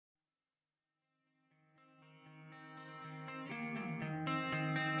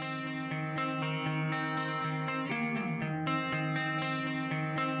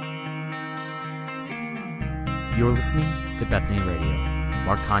You're listening to Bethany Radio.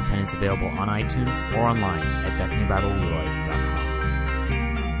 More content is available on iTunes or online at BethanyBibleLeroy.com.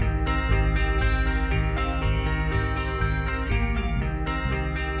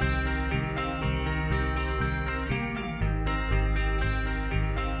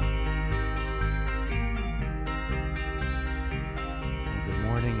 Good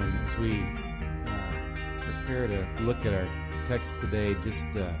morning, and as we prepare to look at our text today, just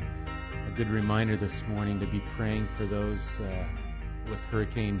a good reminder this morning to be praying for those with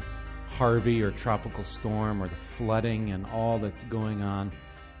Hurricane Harvey or tropical storm or the flooding and all that's going on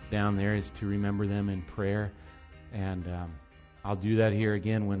down there, is to remember them in prayer. And I'll do that here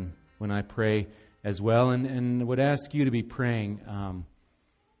again when I pray as well, and would ask you to be praying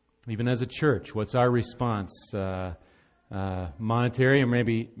even as a church. What's our response? Monetary, or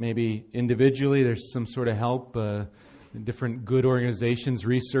maybe individually there's some sort of help. Different good organizations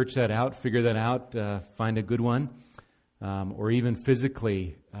research that out, figure that out, find a good one. Or even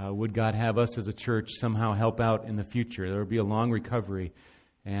physically, would God have us as a church somehow help out in the future? There would be a long recovery,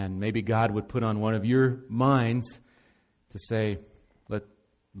 and maybe God would put on one of your minds to say,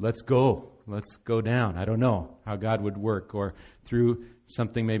 let's go down. I don't know how God would work, or through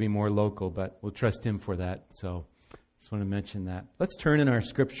something maybe more local, but we'll trust Him for that. So just want to mention that. Let's turn in our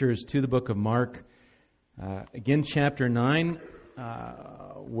scriptures to the book of Mark. Again, chapter 9,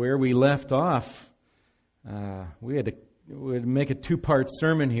 where we left off. We had to make a two-part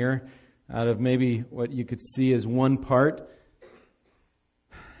sermon here out of maybe what you could see as one part.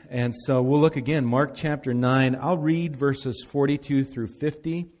 And so we'll look again, Mark chapter 9. I'll read verses 42 through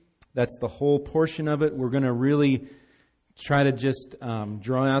 50. That's the whole portion of it. We're going to really try to just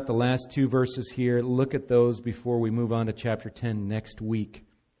draw out the last two verses here, look at those before we move on to chapter 10 next week.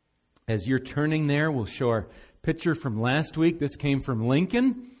 As you're turning there, we'll show our picture from last week. This came from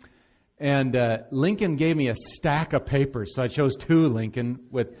Lincoln. And Lincoln gave me a stack of papers. So I chose two, Lincoln,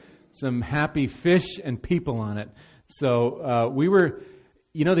 with some happy fish and people on it. So we were,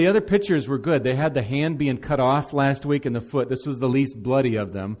 the other pictures were good. They had the hand being cut off last week and the foot. This was the least bloody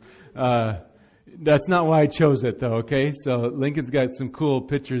of them. That's not why I chose it, though, okay? So Lincoln's got some cool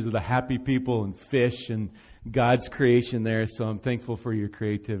pictures of the happy people and fish and God's creation there. So I'm thankful for your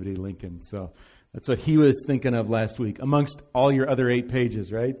creativity, Lincoln. So that's what he was thinking of last week, amongst all your other 8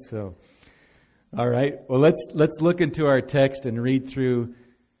 pages, right? So, all right. Well, let's look into our text and read through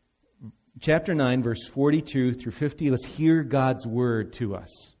chapter 9, verse 42 through 50. Let's hear God's word to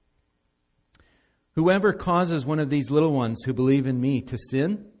us. Whoever causes one of these little ones who believe in me to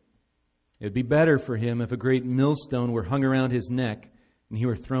sin, it would be better for him if a great millstone were hung around his neck and he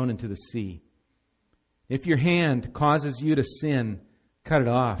were thrown into the sea. If your hand causes you to sin, cut it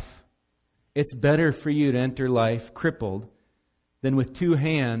off. It's better for you to enter life crippled than with 2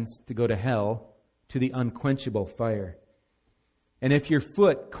 hands to go to hell, to the unquenchable fire. And if your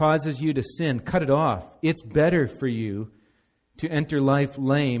foot causes you to sin, cut it off. It's better for you to enter life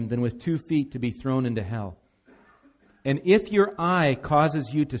lame than with 2 feet to be thrown into hell. And if your eye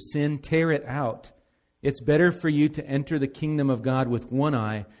causes you to sin, tear it out. It's better for you to enter the kingdom of God with 1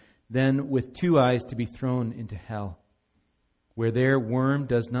 eye than with 2 eyes to be thrown into hell, where their worm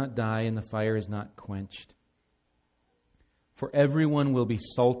does not die and the fire is not quenched. For everyone will be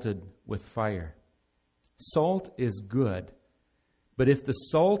salted with fire. Salt is good, but if the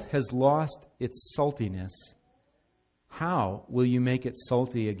salt has lost its saltiness, how will you make it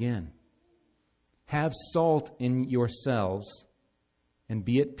salty again? Have salt in yourselves and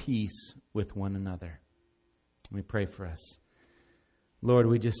be at peace with one another. Let me pray for us. Lord,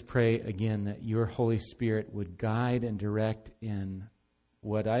 we just pray again that your Holy Spirit would guide and direct in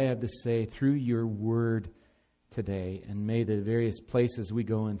what I have to say through your word today. And may the various places we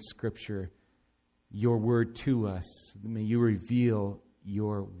go in Scripture, your word to us, may you reveal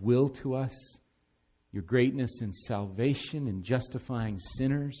your will to us, your greatness in salvation and justifying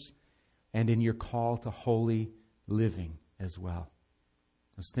sinners, and in your call to holy living as well.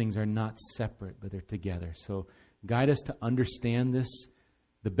 Those things are not separate, but they're together. So guide us to understand this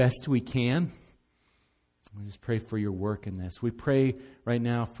the best we can. We just pray for your work in this. We pray right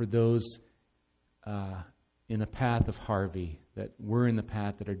now for those in the path of Harvey, that we're in the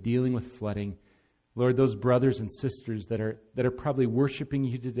path, that are dealing with flooding. Lord, those brothers and sisters that are probably worshiping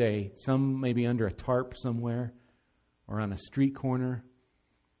you today, some maybe under a tarp somewhere or on a street corner.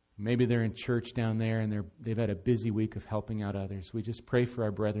 Maybe they're in church down there and they've had a busy week of helping out others. We just pray for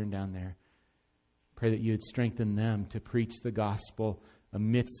our brethren down there. Pray that you would strengthen them to preach the gospel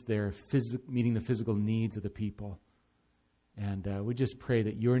amidst their meeting the physical needs of the people. And we just pray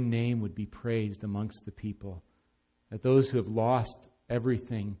that your name would be praised amongst the people. That those who have lost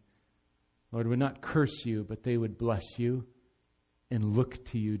everything Lord, would not curse you, but they would bless you and look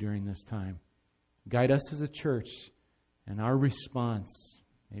to you during this time. Guide us as a church and our response,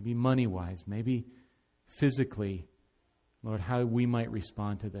 maybe money-wise, maybe physically, Lord, how we might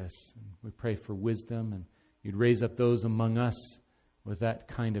respond to this. And we pray for wisdom, and you'd raise up those among us with that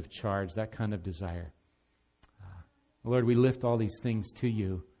kind of charge, that kind of desire. Lord, we lift all these things to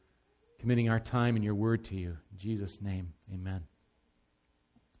you, committing our time and your word to you. In Jesus' name, amen.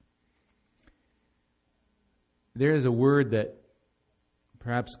 There is a word that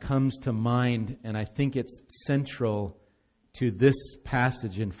perhaps comes to mind, and I think it's central to this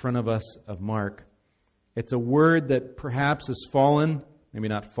passage in front of us of Mark. It's a word that perhaps has fallen, maybe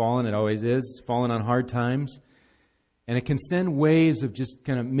not fallen, it always is, fallen on hard times, and it can send waves of just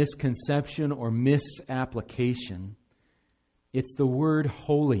kind of misconception or misapplication. It's the word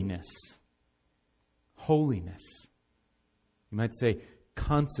holiness. Holiness. You might say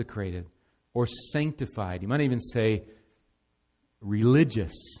consecrated or sanctified. You might even say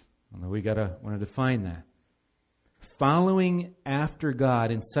religious, although we want to define that. Following after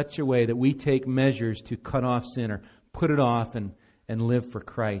God in such a way that we take measures to cut off sin or put it off and live for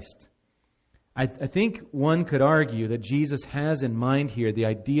Christ. I think one could argue that Jesus has in mind here the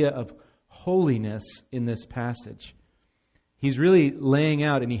idea of holiness in this passage. He's really laying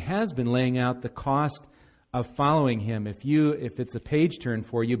out, and he has been laying out, the cost of following him. If it's a page turn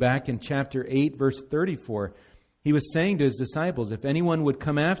for you, back in chapter 8, verse 34, he was saying to his disciples, if anyone would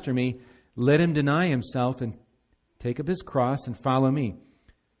come after me, let him deny himself and take up his cross and follow me.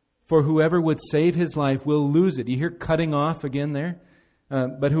 For whoever would save his life will lose it. You hear cutting off again there?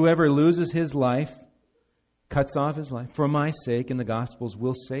 But whoever loses his life, cuts off his life, for my sake and the gospel's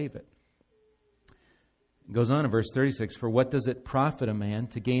will save it. It goes on in verse 36, for what does it profit a man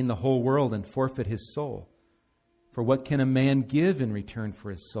to gain the whole world and forfeit his soul? For what can a man give in return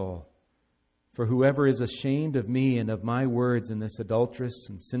for his soul? For whoever is ashamed of me and of my words in this adulterous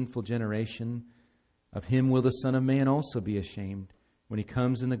and sinful generation, of him will the Son of Man also be ashamed when he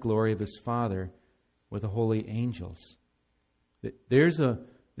comes in the glory of his Father with the holy angels. There's a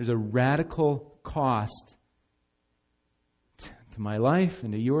radical cost to my life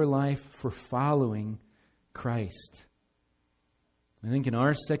and to your life for following Christ. I think in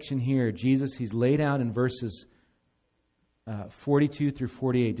our section here, Jesus, he's laid out in verses 42 through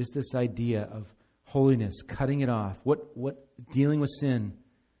 48, just this idea of holiness, cutting it off, what dealing with sin.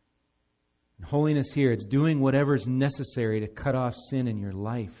 And holiness here, it's doing whatever is necessary to cut off sin in your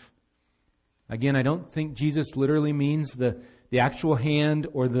life. Again, I don't think Jesus literally means the actual hand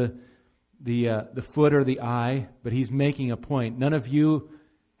or the foot or the eye, but he's making a point. None of you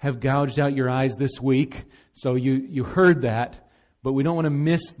have gouged out your eyes this week, so you heard that, but we don't want to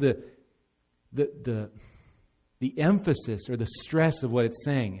miss the emphasis or the stress of what it's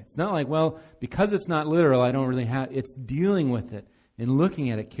saying. It's not like, well, because it's not literal, I don't really have... It's dealing with it and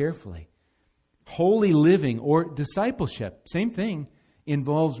looking at it carefully. Holy living or discipleship, same thing,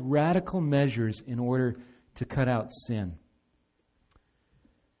 involves radical measures in order to cut out sin.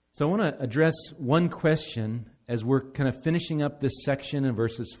 So I want to address one question as we're kind of finishing up this section in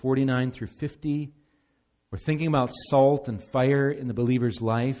verses 49 through 50. We're thinking about salt and fire in the believer's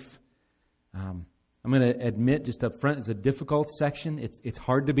life. I'm going to admit just up front, it's a difficult section. It's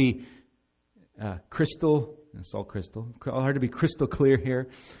hard to be crystal clear here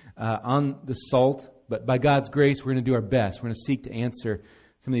on the salt. But by God's grace, we're going to do our best. We're going to seek to answer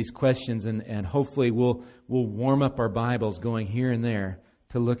some of these questions, and hopefully we'll warm up our Bibles going here and there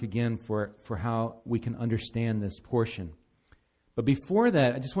to look again for how we can understand this portion. But before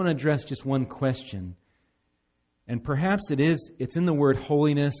that, I just want to address just one question. And perhaps it's in the word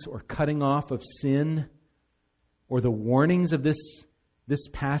holiness or cutting off of sin, or the warnings of this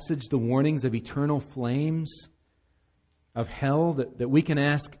passage, the warnings of eternal flames, of hell, that we can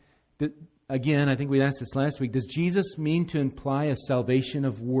ask. Again, I think we asked this last week, does Jesus mean to imply a salvation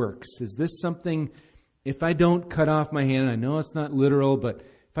of works? Is this something, if I don't cut off my hand, I know it's not literal, but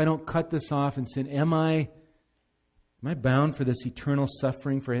if I don't cut this off and sin, am I bound for this eternal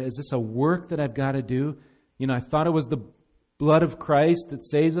suffering? Is this a work that I've got to do? I thought it was the blood of Christ that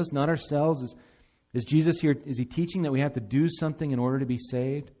saves us, not ourselves. Is Jesus here, is he teaching that we have to do something in order to be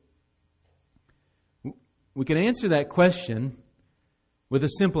saved? We can answer that question with a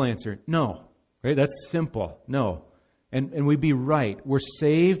simple answer, no. Right? That's simple, no. And we'd be right. We're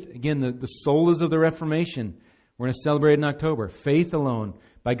saved. Again, the solas of the Reformation. We're going to celebrate in October. Faith alone,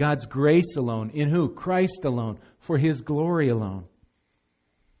 by God's grace alone. In who? Christ alone, for his glory alone.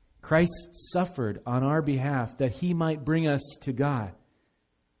 Christ suffered on our behalf that he might bring us to God.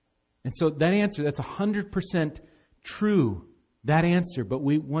 And so that answer, that's 100% true that answer, but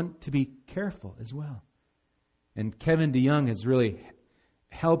we want to be careful as well. And Kevin DeYoung has really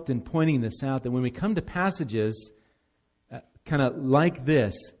helped in pointing this out, that when we come to passages kind of like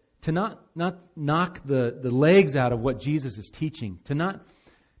this, to not knock the legs out of what Jesus is teaching, to not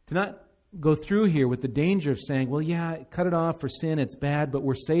go through here with the danger of saying, well, yeah, cut it off for sin, it's bad, but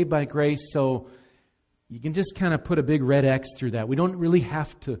we're saved by grace, so you can just kind of put a big red X through that. We don't really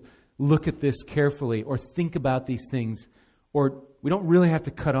have to look at this carefully or think about these things, or we don't really have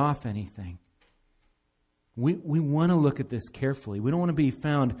to cut off anything. We want to look at this carefully. We don't want to be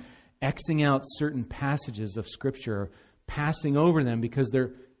found Xing out certain passages of Scripture or passing over them because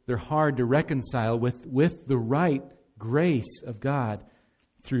they're hard to reconcile with the right grace of God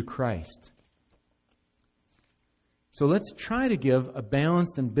through Christ. So let's try to give a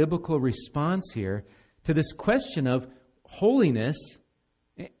balanced and biblical response here to this question of holiness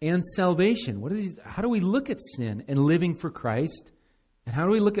and salvation. How do we look at sin and living for Christ? And how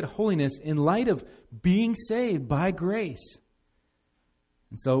do we look at holiness in light of being saved by grace?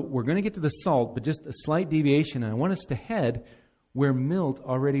 And so we're going to get to the salt, but just a slight deviation. And I want us to head where Milt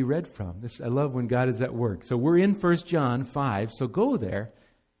already read from. I love when God is at work. So we're in 1 John 5, so go there.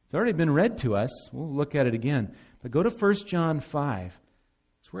 It's already been read to us. We'll look at it again. But go to 1 John 5.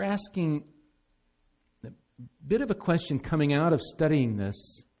 So we're asking a bit of a question coming out of studying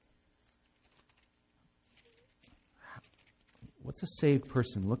this. What's a saved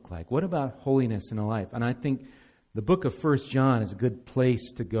person look like? What about holiness in a life? And I think the book of 1 John is a good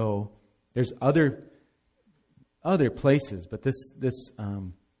place to go. There's other places, but this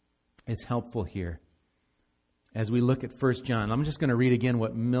is helpful here as we look at 1 John. I'm just going to read again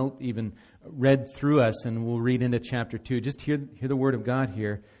what Milt even read through us, and we'll read into chapter 2. Just hear the word of God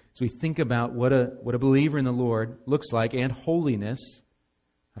here as we think about what a believer in the Lord looks like, and holiness.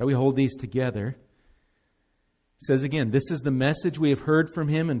 How do we hold these together? It says again, "This is the message we have heard from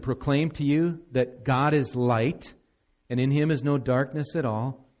Him and proclaimed to you, that God is light, and in Him is no darkness at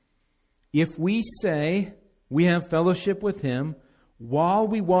all. If we say we have fellowship with Him, while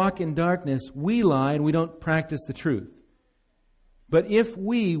we walk in darkness, we lie and we don't practice the truth. But if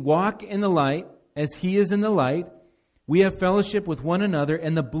we walk in the light, as He is in the light, we have fellowship with one another,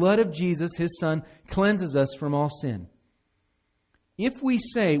 and the blood of Jesus, His Son, cleanses us from all sin. If we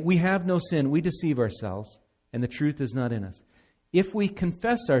say we have no sin, we deceive ourselves, and the truth is not in us. If we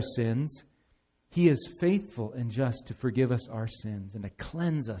confess our sins, He is faithful and just to forgive us our sins and to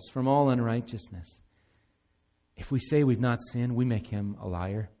cleanse us from all unrighteousness. If we say we've not sinned, we make Him a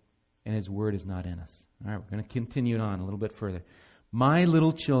liar, and His word is not in us." All right, we're going to continue on a little bit further. "My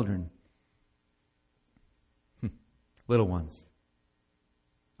little children," little ones,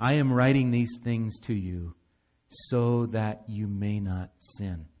 "I am writing these things to you so that you may not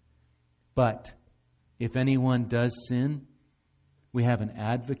sin. But if anyone does sin, we have an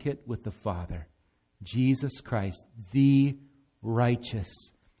advocate with the Father, Jesus Christ, the righteous.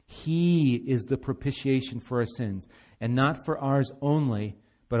 He is the propitiation for our sins, and not for ours only,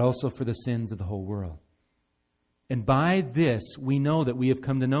 but also for the sins of the whole world. And by this we know that we have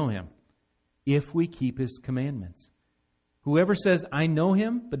come to know Him, if we keep His commandments. Whoever says, 'I know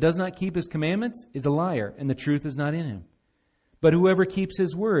Him,' but does not keep His commandments, is a liar, and the truth is not in him. But whoever keeps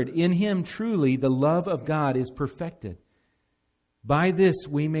His word, in him truly the love of God is perfected. By this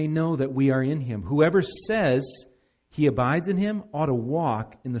we may know that we are in Him. Whoever says he abides in Him ought to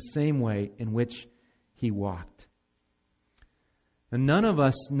walk in the same way in which He walked." And none of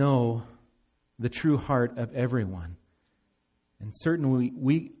us know the true heart of everyone. And certainly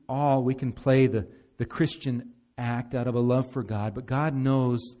we can play the Christian act out of a love for God, but God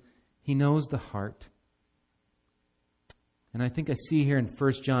knows. He knows the heart. And I think I see here in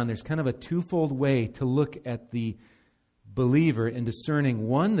 1 John, there's kind of a twofold way to look at the believer in discerning,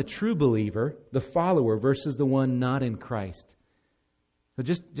 one, the true believer, the follower, versus the one not in Christ. So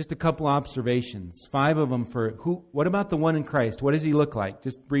just a couple observations, 5 of them for who. What about the one in Christ? What does he look like?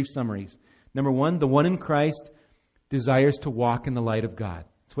 Just brief summaries. Number 1, the one in Christ desires to walk in the light of God.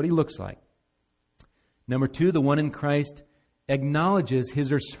 That's what he looks like. Number 2, the one in Christ acknowledges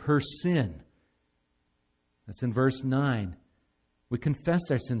his or her sin. That's in verse 9. We confess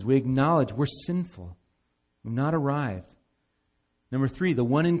our sins. We acknowledge we're sinful. We've not arrived. Number 3, the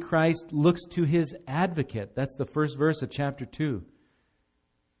one in Christ looks to his advocate. That's the first verse of chapter 2.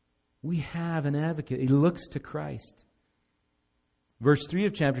 We have an advocate. He looks to Christ. Verse 3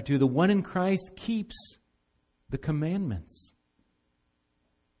 of chapter 2, the one in Christ keeps the commandments.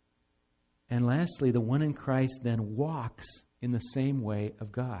 And lastly, the one in Christ then walks in the same way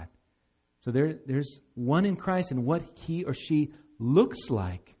of God. So there's one in Christ and what he or she looks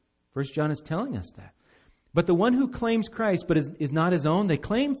like. 1 John is telling us that. But the one who claims Christ but is not his own, they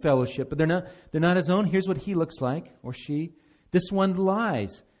claim fellowship, but they're not his own. Here's what he looks like, or she. This one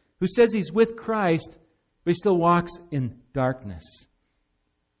lies, who says he's with Christ, but he still walks in darkness.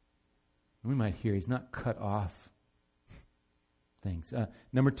 We might hear he's not cut off things.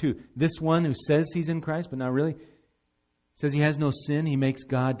 Number 2, this one who says he's in Christ, but not really, says he has no sin, he makes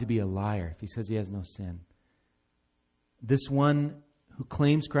God to be a liar if he says he has no sin. This one who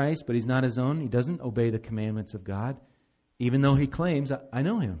claims Christ, but he's not his own, he doesn't obey the commandments of God, even though he claims, I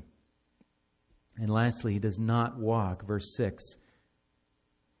know him. And lastly, he does not walk, verse 6,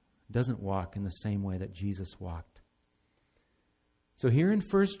 doesn't walk in the same way that Jesus walked. So here in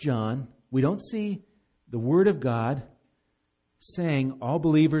 1 John, we don't see the Word of God saying all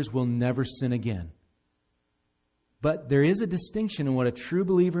believers will never sin again. But there is a distinction in what a true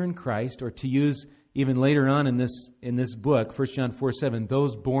believer in Christ, or to use even later on in this book, 1 John 4:7,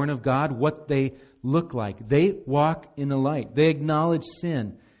 those born of God, what they look like. They walk in the light. They acknowledge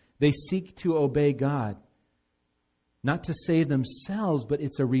sin. They seek to obey God. Not to save themselves, but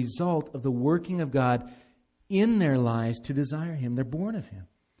it's a result of the working of God in their lives to desire Him. They're born of Him.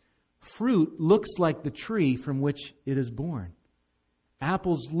 Fruit looks like the tree from which it is born.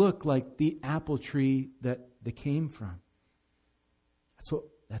 Apples look like the apple tree that they came from.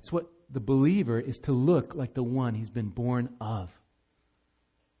 That's what the believer is to look like, the one he's been born of.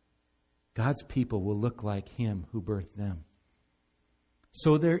 God's people will look like Him who birthed them.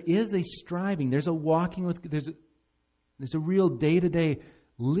 So there is a striving, there's a walking with, there's a real day-to-day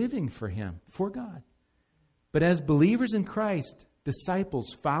living for Him, for God. But as believers in Christ,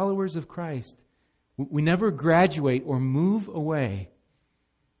 disciples, followers of Christ, we never graduate or move away.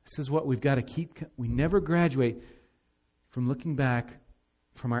 This is what we've got to keep. We never graduate from looking back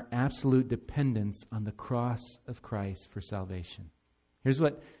from our absolute dependence on the cross of Christ for salvation. Here's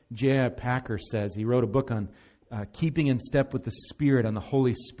what J.I. Packer says. He wrote a book on keeping in step with the Spirit, on the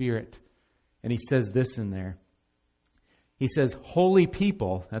Holy Spirit. And he says this in there. He says, holy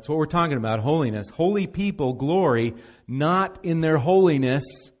people, that's what we're talking about, holiness. Holy people glory not in their holiness,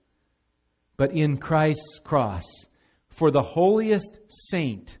 but in Christ's cross. For the holiest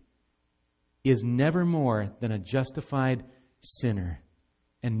saint is never more than a justified sinner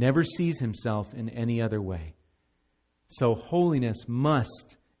and never sees himself in any other way. So holiness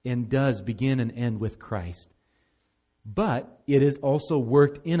must and does begin and end with Christ. But it is also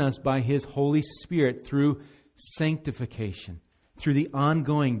worked in us by His Holy Spirit through sanctification, through the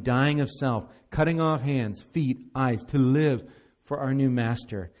ongoing dying of self, cutting off hands, feet, eyes, to live for our new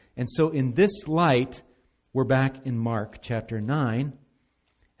Master. And so in this light, we're back in Mark chapter 9,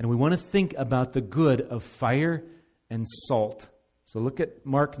 and we want to think about the good of fire and salt. So look at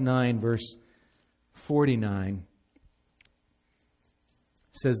Mark 9, verse 49.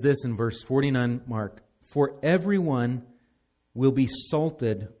 It says this in verse 49, Mark, "For everyone will be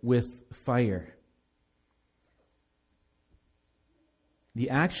salted with fire." The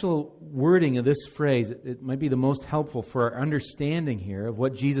actual wording of this phrase, it might be the most helpful for our understanding here of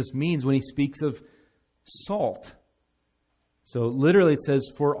what Jesus means when He speaks of salt. So literally it says,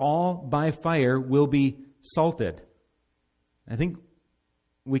 "For all by fire will be salted." I think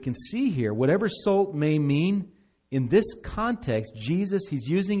we can see here, whatever salt may mean, in this context, Jesus, He's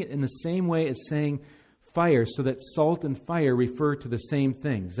using it in the same way as saying fire, so that salt and fire refer to the same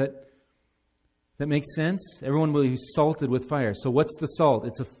thing. Does that make sense? Everyone will be salted with fire. So what's the salt?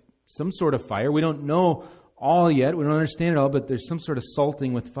 It's some sort of fire. We don't know all yet. We don't understand it all, but there's some sort of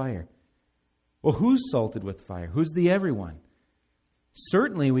salting with fire. Well, who's salted with fire? Who's the everyone?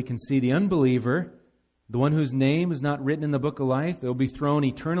 Certainly we can see the unbeliever, the one whose name is not written in the book of life. They'll be thrown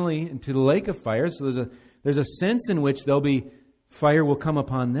eternally into the lake of fire. So there's a sense in which fire will come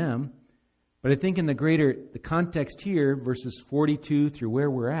upon them. But I think in the context here, verses 42 through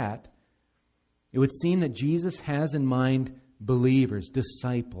where we're at, it would seem that Jesus has in mind believers,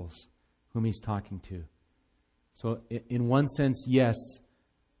 disciples, whom He's talking to. So in one sense, yes,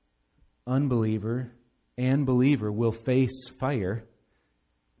 unbeliever and believer will face fire.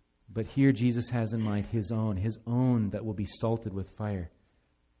 But here Jesus has in mind His own that will be salted with fire.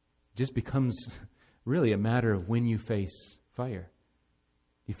 It just becomes really a matter of when you face fire.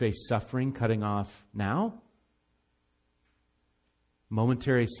 You face suffering cutting off now,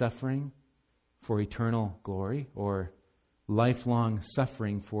 momentary suffering for eternal glory, or lifelong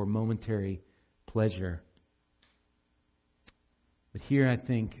suffering for momentary pleasure. But here I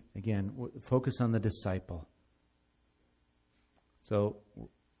think, again, focus on the disciple. So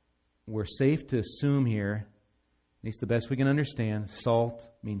we're safe to assume here, at least the best we can understand, salt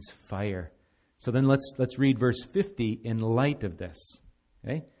means fire. So then let's read verse 50 in light of this.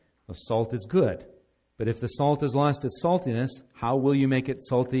 Okay? So salt is good. But if the salt has lost its saltiness, how will you make it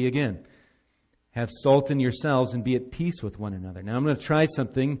salty again? Have salt in yourselves and be at peace with one another. Now I'm going to try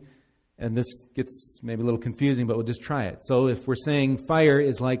something, and this gets maybe a little confusing, but we'll just try it. So if we're saying fire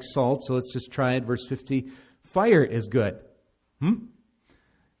is like salt, so let's just try it. Verse 50, fire is good.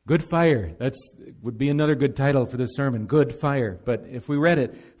 Good fire. That would be another good title for this sermon, good fire. But if we read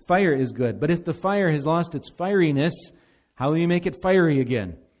it, fire is good. But if the fire has lost its fieriness, how will you make it fiery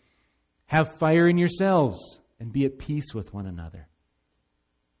again? Have fire in yourselves and be at peace with one another.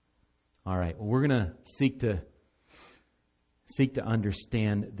 All right, well, we're going to seek to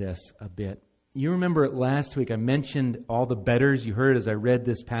understand this a bit. You remember last week I mentioned all the betters. You heard as I read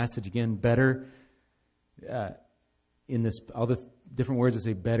this passage again, better. In this, all the different words that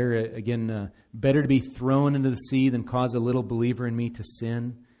say better. Again, better to be thrown into the sea than cause a little believer in me to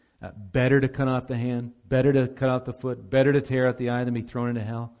sin. Better to cut off the hand, better to cut off the foot, better to tear out the eye than be thrown into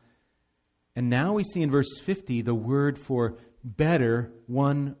hell. And now we see in verse 50 the word for better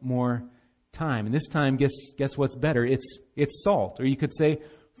one more time. And this time, guess what's better? It's salt, or you could say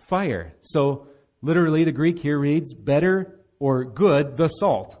fire. So literally the Greek here reads better or good the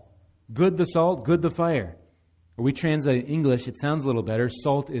salt. Good the salt, good the fire. Or we translate in English, it sounds a little better,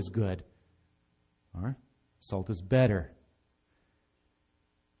 salt is good. All right? Salt is better.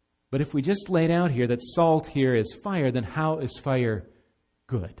 But if we just laid out here that salt here is fire, then how is fire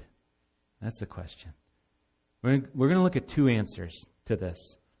good? That's the question. We're going to look at two answers to this.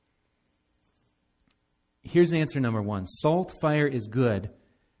 Here's answer number one. Salt fire is good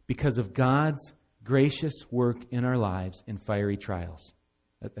because of God's gracious work in our lives in fiery trials.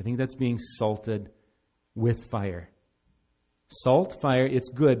 I think that's being salted with fire. Salt fire, it's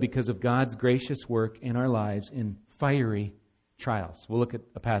good because of God's gracious work in our lives in fiery trials. We'll look at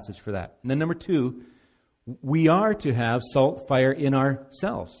a passage for that. And then number two, we are to have salt fire in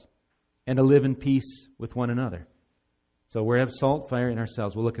ourselves and to live in peace with one another. So we have salt fire in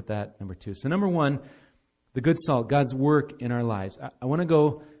ourselves. We'll look at that, number two. So number one, the good salt, God's work in our lives. I want to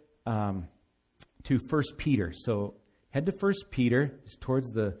go to 1 Peter. So head to 1 Peter, just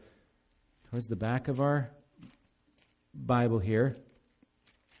towards the back of our Bible here.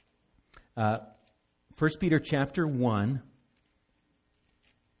 1 Peter chapter 1.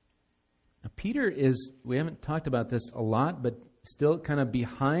 Now, Peter is, we haven't talked about this a lot, but still kind of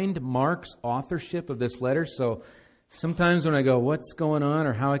behind Mark's authorship of this letter. So sometimes when I go, what's going on,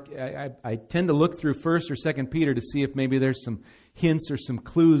 or how I tend to look through 1st or 2nd Peter to see if maybe there's some hints or some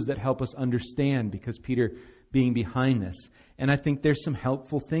clues that help us understand, because Peter being behind this. And I think there's some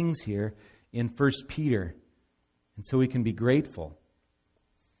helpful things here in 1 Peter. And so we can be grateful.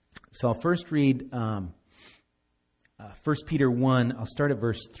 So I'll first read 1 Peter 1. I'll start at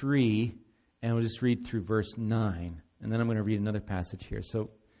verse 3, and we'll just read through verse 9. And then I'm going to read another passage here. So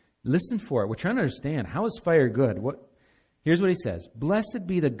listen for it. We're trying to understand, how is fire good? Here's what he says. Blessed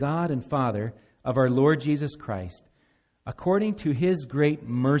be the God and Father of our Lord Jesus Christ. According to His great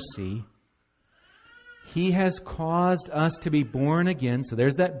mercy, He has caused us to be born again. So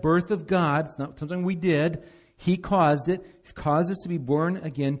there's that birth of God. It's not something we did. He caused it. He's caused us to be born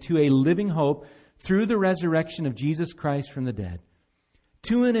again to a living hope through the resurrection of Jesus Christ from the dead.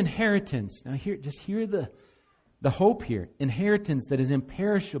 To an inheritance. Now hear the hope here. Inheritance that is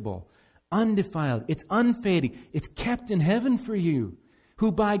imperishable, undefiled. It's unfading. It's kept in heaven for you,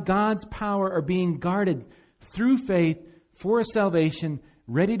 who by God's power are being guarded through faith for a salvation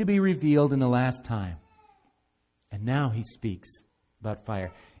ready to be revealed in the last time. And now he speaks about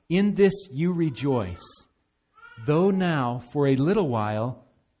fire. In this you rejoice, though now for a little while,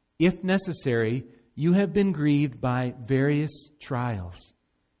 if necessary, you have been grieved by various trials,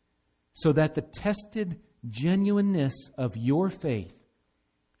 so that the tested genuineness of your faith,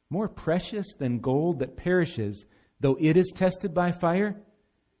 more precious than gold that perishes, though it is tested by fire,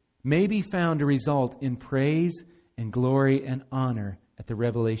 may be found to result in praise and glory and honor at the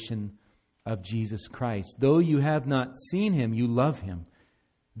revelation of Jesus Christ. Though you have not seen Him, you love Him.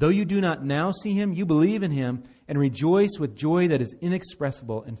 Though you do not now see Him, you believe in Him and rejoice with joy that is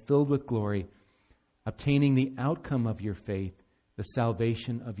inexpressible and filled with glory, obtaining the outcome of your faith, the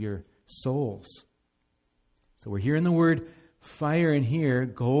salvation of your souls. So we're hearing the word fire in here.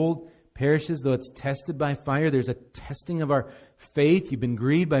 Gold perishes, though it's tested by fire. There's a testing of our faith. You've been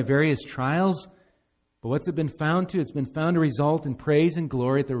grieved by various trials. But what's it been found to? It's been found to result in praise and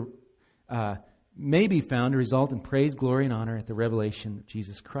glory may be found to result in praise, glory, and honor at the revelation of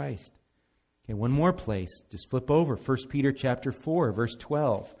Jesus Christ. Okay, one more place. Just flip over. 1 Peter chapter 4, verse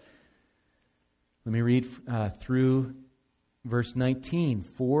 12. Let me read through verse 19.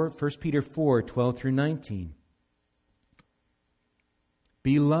 1 Peter 4, 12 through 19.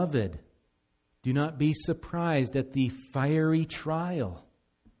 Beloved, Do not be surprised at the fiery trial.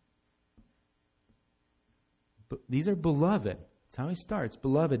 But these are beloved. That's how he starts.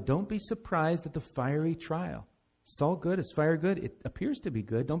 Beloved, don't be surprised at the fiery trial. Salt good? Is fire good? It appears to be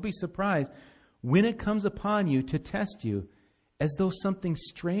good. Don't be surprised when it comes upon you to test you, as though something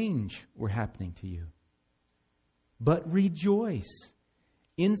strange were happening to you. But rejoice,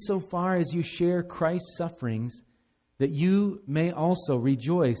 insofar as you share Christ's sufferings, that you may also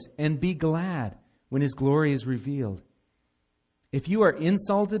rejoice and be glad when His glory is revealed. If you are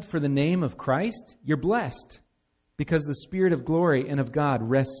insulted for the name of Christ, you're blessed, because the Spirit of glory and of God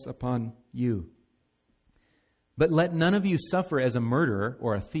rests upon you. But let none of you suffer as a murderer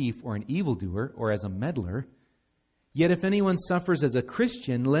or a thief or an evildoer or as a meddler. Yet if anyone suffers as a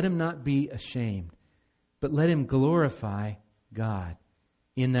Christian, let him not be ashamed, but let him glorify God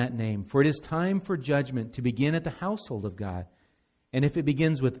in that name. For it is time for judgment to begin at the household of God. And if it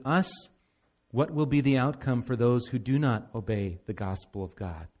begins with us, what will be the outcome for those who do not obey the gospel of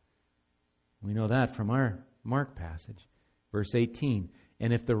God? We know that from our Mark passage. Verse 18,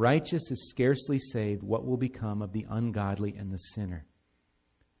 and if the righteous is scarcely saved, what will become of the ungodly and the sinner?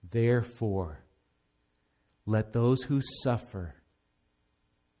 Therefore, let those who suffer,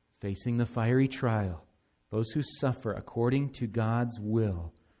 facing the fiery trial, those who suffer according to God's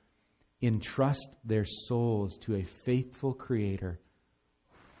will, entrust their souls to a faithful Creator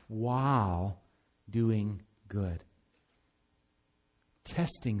while doing good.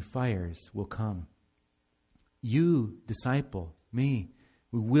 Testing fires will come. You, disciple, me,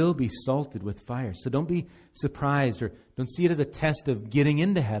 we will be salted with fire. So don't be surprised or don't see it as a test of getting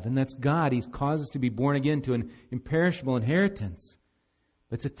into heaven. That's God. He's caused us to be born again to an imperishable inheritance.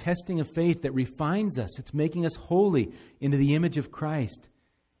 It's a testing of faith that refines us. It's making us holy into the image of Christ.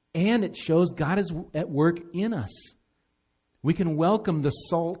 And it shows God is at work in us. We can welcome the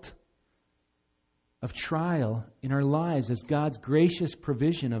salt of trial in our lives as God's gracious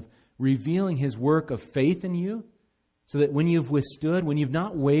provision of revealing His work of faith in you, so that when you've withstood, when you've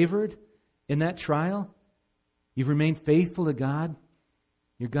not wavered in that trial, you've remained faithful to God,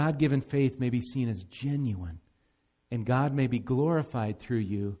 your God-given faith may be seen as genuine, and God may be glorified through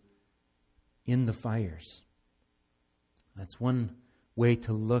you in the fires. That's one way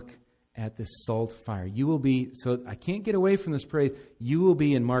to look at this salt fire. You will be, so I can't get away from this phrase, you will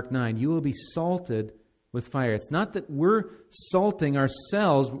be, in Mark 9, you will be salted with fire. It's not that we're salting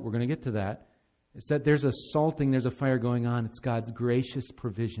ourselves, but we're going to get to that. It's that there's a salting, there's a fire going on. It's God's gracious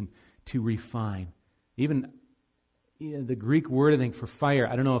provision to refine. Even the Greek word, I think, for fire,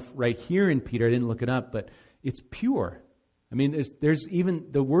 I don't know if right here in Peter, I didn't look it up, but it's pure. I mean, there's even,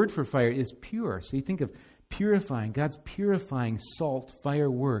 the word for fire is pure. So you think of purifying, God's purifying salt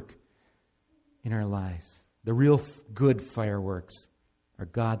fire work in our lives. The real good fireworks are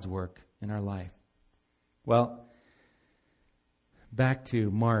God's work in our life. Well, back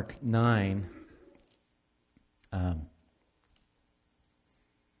to Mark 9.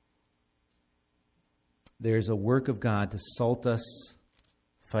 There's a work of God to salt us,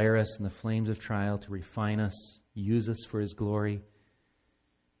 fire us in the flames of trial, to refine us, use us for His glory.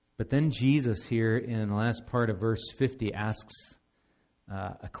 But then Jesus here in the last part of verse 50 asks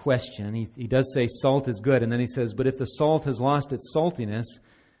a question. He does say salt is good, and then he says, but if the salt has lost its saltiness,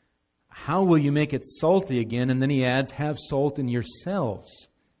 how will you make it salty again? And then he adds, have salt in yourselves.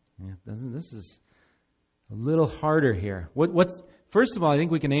 Yeah, this is a little harder here. First of all, I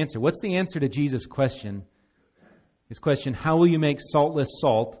think we can answer. What's the answer to Jesus' question? His question, how will you make saltless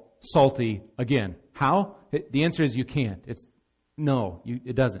salt salty again? How? The answer is you can't. It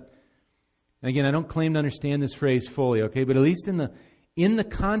doesn't. And again, I don't claim to understand this phrase fully, okay? But at least in the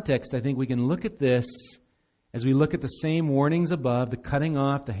context, I think we can look at this as we look at the same warnings above, the cutting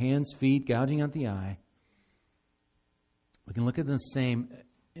off, the hands, feet, gouging out the eye. We can look at the same.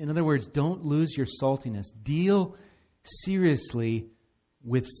 In other words, don't lose your saltiness. Deal seriously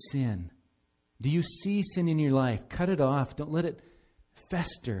with sin. Do you see sin in your life? Cut it off. Don't let it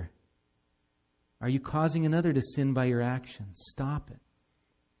fester. Are you causing another to sin by your actions? Stop it.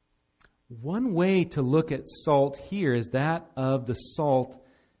 One way to look at salt here is that of the salt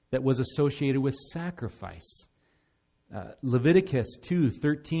that was associated with sacrifice. Leviticus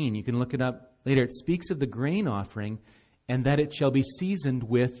 2:13, you can look it up later. It speaks of the grain offering and that it shall be seasoned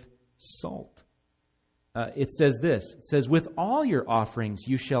with salt. It says this, it says, with all your offerings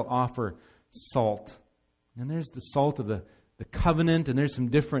you shall offer salt. And there's the salt of the covenant, and there's some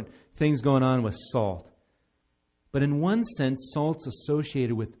different things going on with salt. But in one sense, salt's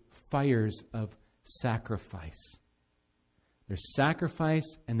associated with fires of sacrifice. There's sacrifice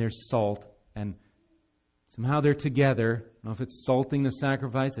and there's salt, and Somehow they're together. I don't know if it's salting the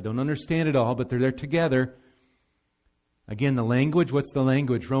sacrifice. I don't understand it all, but they're there together. Again, the language, what's the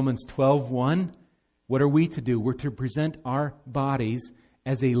language? Romans 12:1. What are we to do? We're to present our bodies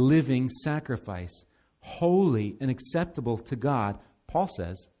as a living sacrifice, holy and acceptable to God, Paul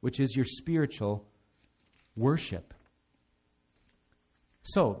says, which is your spiritual worship.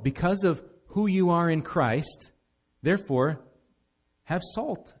 So, because of who you are in Christ, therefore, have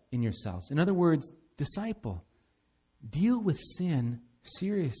salt in yourselves. In other words, disciple. Deal with sin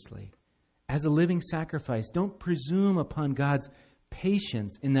seriously as a living sacrifice. Don't presume upon God's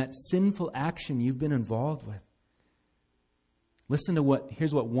patience in that sinful action you've been involved with. Listen to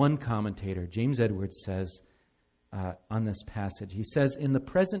here's what one commentator, James Edwards, says on this passage. He says, in the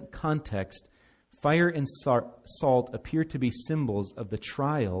present context, fire and salt appear to be symbols of the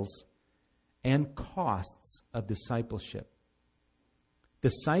trials and costs of discipleship.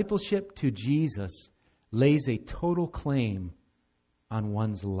 Discipleship to Jesus lays a total claim on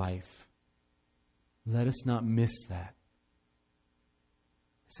one's life. Let us not miss that.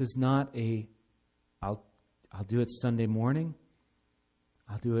 This is not I'll do it Sunday morning.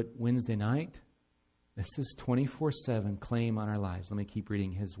 I'll do it Wednesday night. This is 24/7 claim on our lives. Let me keep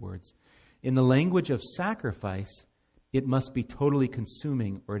reading his words. In the language of sacrifice, it must be totally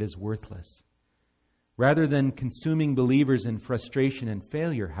consuming or it is worthless. Rather than consuming believers in frustration and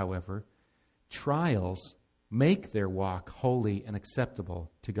failure, however, trials make their walk holy and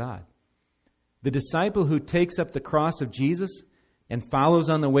acceptable to God. The disciple who takes up the cross of Jesus and follows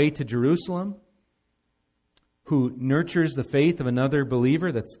on the way to Jerusalem, who nurtures the faith of another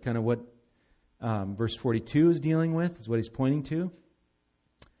believer, that's kind of what verse 42 is dealing with, is what he's pointing to,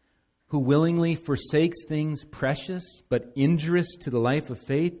 who willingly forsakes things precious but injurious to the life of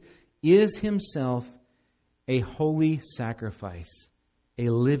faith, is himself a holy sacrifice, a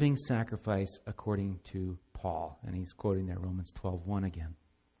living sacrifice according to Paul. And he's quoting there Romans 12:1 again.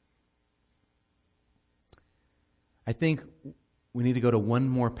 I think we need to go to one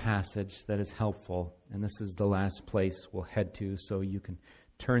more passage that is helpful, and this is the last place we'll head to, so you can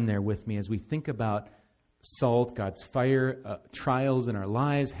turn there with me as we think about salt, God's fire, trials in our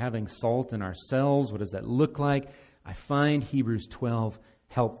lives, having salt in ourselves. What does that look like? I find Hebrews 12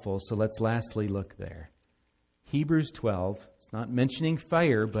 helpful, so let's lastly look there. Hebrews 12, it's not mentioning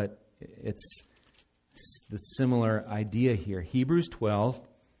fire, but it's the similar idea here. Hebrews 12.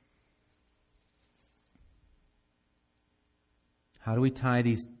 How do we tie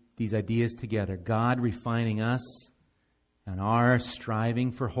these ideas together? God refining us and our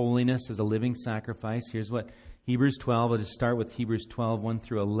striving for holiness as a living sacrifice. Here's what Hebrews 12, I'll just start with Hebrews 12, 1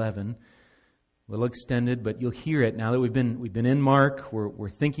 through 11. A little extended, but you'll hear it now that we've been in Mark. We're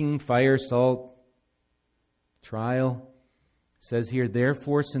thinking fire, salt, trial. It says here,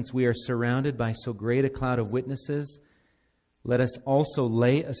 therefore, since we are surrounded by so great a cloud of witnesses, let us also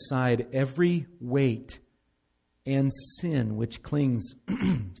lay aside every weight and sin which clings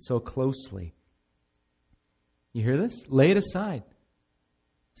so closely. You hear this? Lay it aside.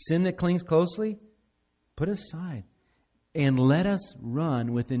 Sin that clings closely, put aside. And let us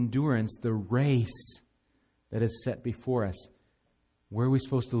run with endurance the race that is set before us. Where are we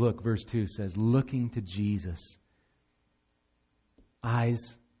supposed to look? Verse 2 says, looking to Jesus.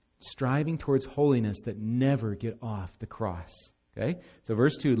 Eyes striving towards holiness that never get off the cross. Okay? So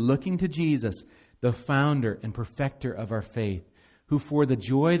verse 2, looking to Jesus, the founder and perfecter of our faith, who for the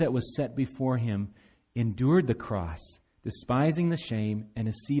joy that was set before him endured the cross, despising the shame, and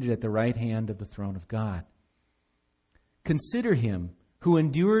is seated at the right hand of the throne of God. Consider him who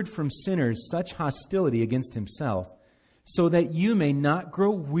endured from sinners such hostility against himself, so that you may not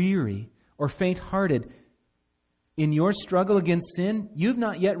grow weary or faint-hearted. In your struggle against sin, you've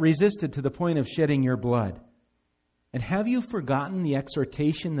not yet resisted to the point of shedding your blood. And have you forgotten the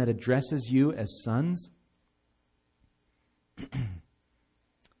exhortation that addresses you as sons? It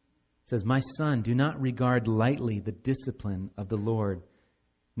says, my son, do not regard lightly the discipline of the Lord,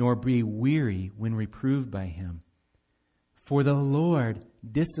 nor be weary when reproved by him. For the Lord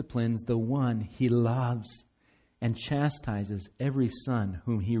disciplines the one he loves and chastises every son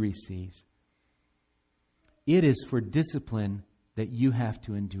whom he receives. It is for discipline that you have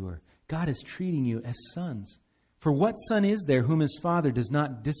to endure. God is treating you as sons. For what son is there whom his father does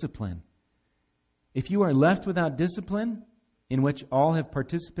not discipline? If you are left without discipline, in which all have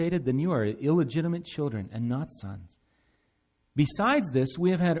participated, then you are illegitimate children and not sons. Besides this,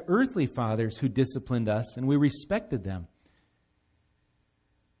 we have had earthly fathers who disciplined us, and we respected them.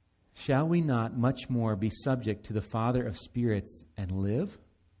 Shall we not much more be subject to the Father of spirits and live?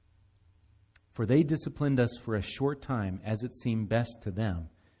 For they disciplined us for a short time, as it seemed best to them.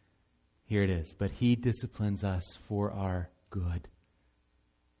 Here it is. But He disciplines us for our good.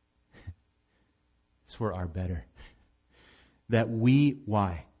 It's for our better. That we,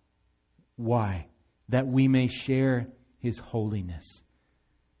 why? Why? That we may share His holiness.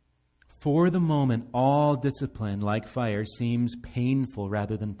 For the moment, all discipline, like fire, seems painful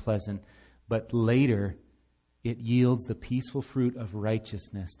rather than pleasant, but later it yields the peaceful fruit of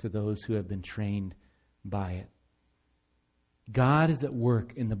righteousness to those who have been trained by it. God is at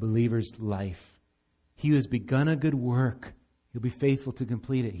work in the believer's life. He who has begun a good work, He'll be faithful to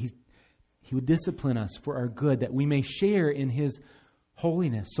complete it. He would discipline us for our good, that we may share in His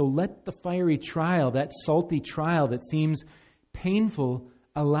holiness. So let the fiery trial, that salty trial that seems painful,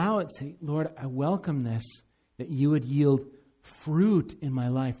 allow it. Say, Lord, I welcome this, that You would yield fruit in my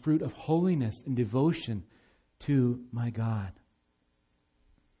life, fruit of holiness and devotion to my God.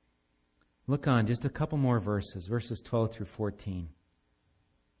 Look on, just a couple more verses 12 through 14.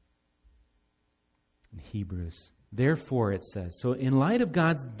 In Hebrews. Therefore, it says, so in light of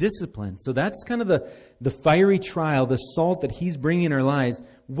God's discipline, so that's kind of the fiery trial, the salt that He's bringing in our lives,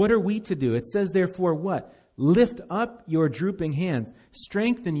 what are we to do? It says, therefore, what? Lift up your drooping hands,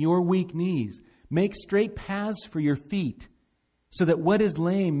 strengthen your weak knees, make straight paths for your feet, so that what is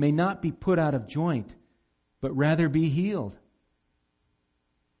lame may not be put out of joint, but rather be healed.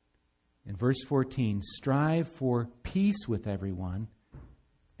 In verse 14, strive for peace with everyone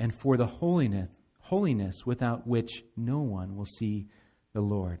and for the holiness without which no one will see the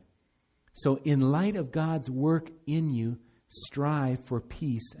Lord. So in light of God's work in you, strive for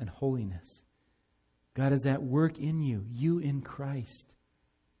peace and holiness. God is at work in you, you in Christ.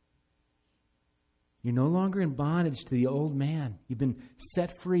 You're no longer in bondage to the old man. You've been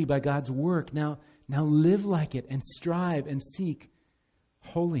set free by God's work. Now live like it and strive and seek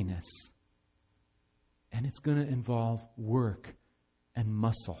holiness. And it's going to involve work and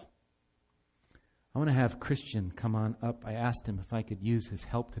muscle. I want to have Christian come on up. I asked him if I could use his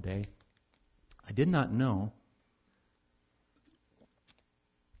help today. I did not know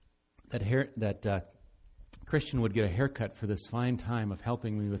that Christian would get a haircut for this fine time of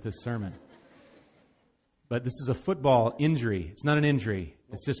helping me with this sermon. But this is a football injury. It's not an injury.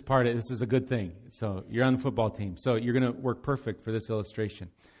 It's just part of it. This is a good thing. So you're on the football team. So you're going to work perfect for this illustration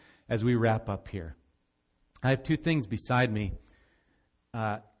as we wrap up here. I have two things beside me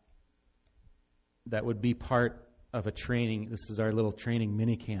that would be part of a training. This is our little training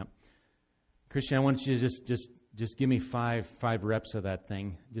mini camp. Christian, I want you to just give me five reps of that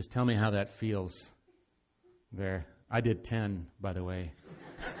thing. Just tell me how that feels. There. I did 10, by the way.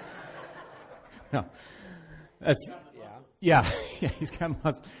 No. That's yeah, he's got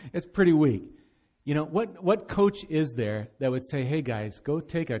muscle. It's pretty weak. You know, what coach is there that would say, hey guys, go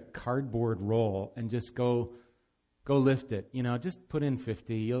take a cardboard roll and just go lift it. You know, just put in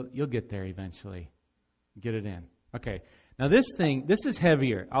 50. You'll get there eventually. Get it in. Okay. Now this is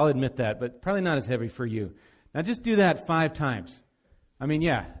heavier. I'll admit that, but probably not as heavy for you. Now just do that 5 times. I mean,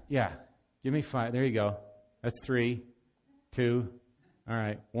 yeah. Give me 5. There you go. That's 3, 2. All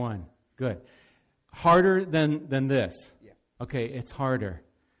right, 1. Good. Harder than this. Yeah. Okay, it's harder.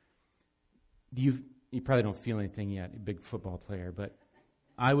 You probably don't feel anything yet, you're a big football player, but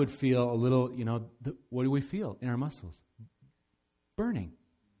I would feel a little, what do we feel in our muscles? Burning.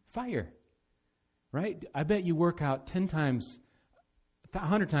 Fire. Right? I bet you work out 10 times,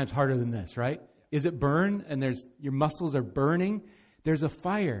 100 times harder than this, right? Is it burn and your muscles are burning? There's a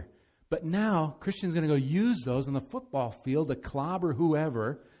fire. But now, Christian's going to go use those on the football field to clobber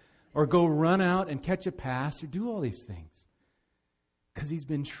whoever, or go run out and catch a pass, or do all these things. Because he's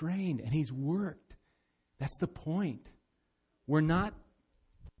been trained and he's worked. That's the point. We're not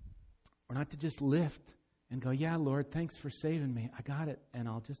to just lift and go, yeah, Lord, thanks for saving me. I got it, and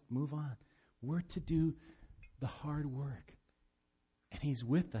I'll just move on. We're to do the hard work. And he's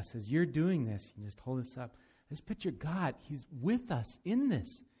with us. As you're doing this, you can just hold this up. Just picture God. He's with us in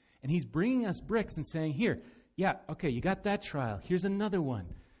this. And he's bringing us bricks and saying, here, yeah, okay, you got that trial. Here's another one.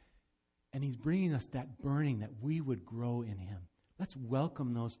 And he's bringing us that burning that we would grow in him. Let's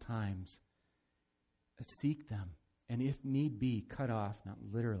welcome those times. Seek them. And if need be, cut off, not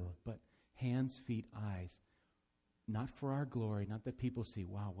literal, but hands, feet, eyes. Not for our glory, not that people see,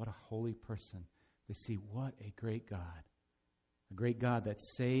 wow, what a holy person. They see, what a great God. A great God that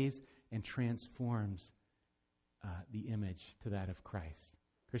saves and transforms the image to that of Christ.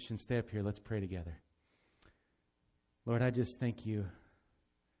 Christian, stay up here. Let's pray together. Lord, I just thank you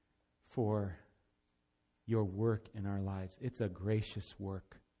for your work in our lives. It's a gracious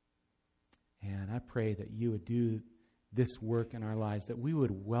work. And I pray that you would do this work in our lives, that we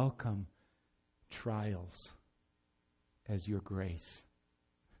would welcome trials as your grace.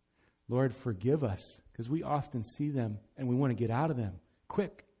 Lord, forgive us, because we often see them and we want to get out of them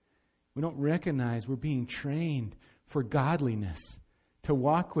quick. We don't recognize we're being trained for godliness, to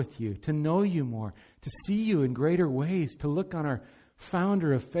walk with you, to know you more, to see you in greater ways, to look on our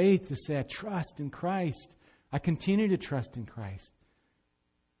founder of faith, to say, I trust in Christ. I continue to trust in Christ.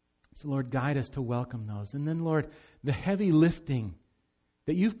 So, Lord, guide us to welcome those. And then, Lord, the heavy lifting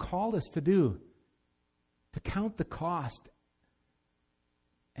that you've called us to do, to count the cost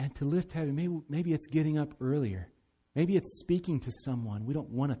and to lift heavy. Maybe it's getting up earlier. Maybe it's speaking to someone we don't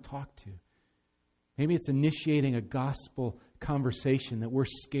want to talk to. Maybe it's initiating a gospel conversation that we're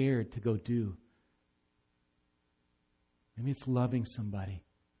scared to go do. Maybe it's loving somebody.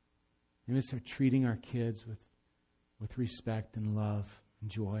 Maybe it's treating our kids with respect and love and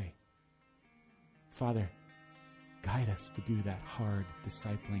joy. Father, guide us to do that hard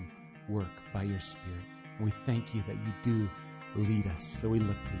discipling work by your Spirit. And we thank you that you do lead us. So we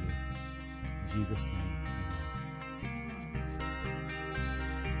look to you. In Jesus' name.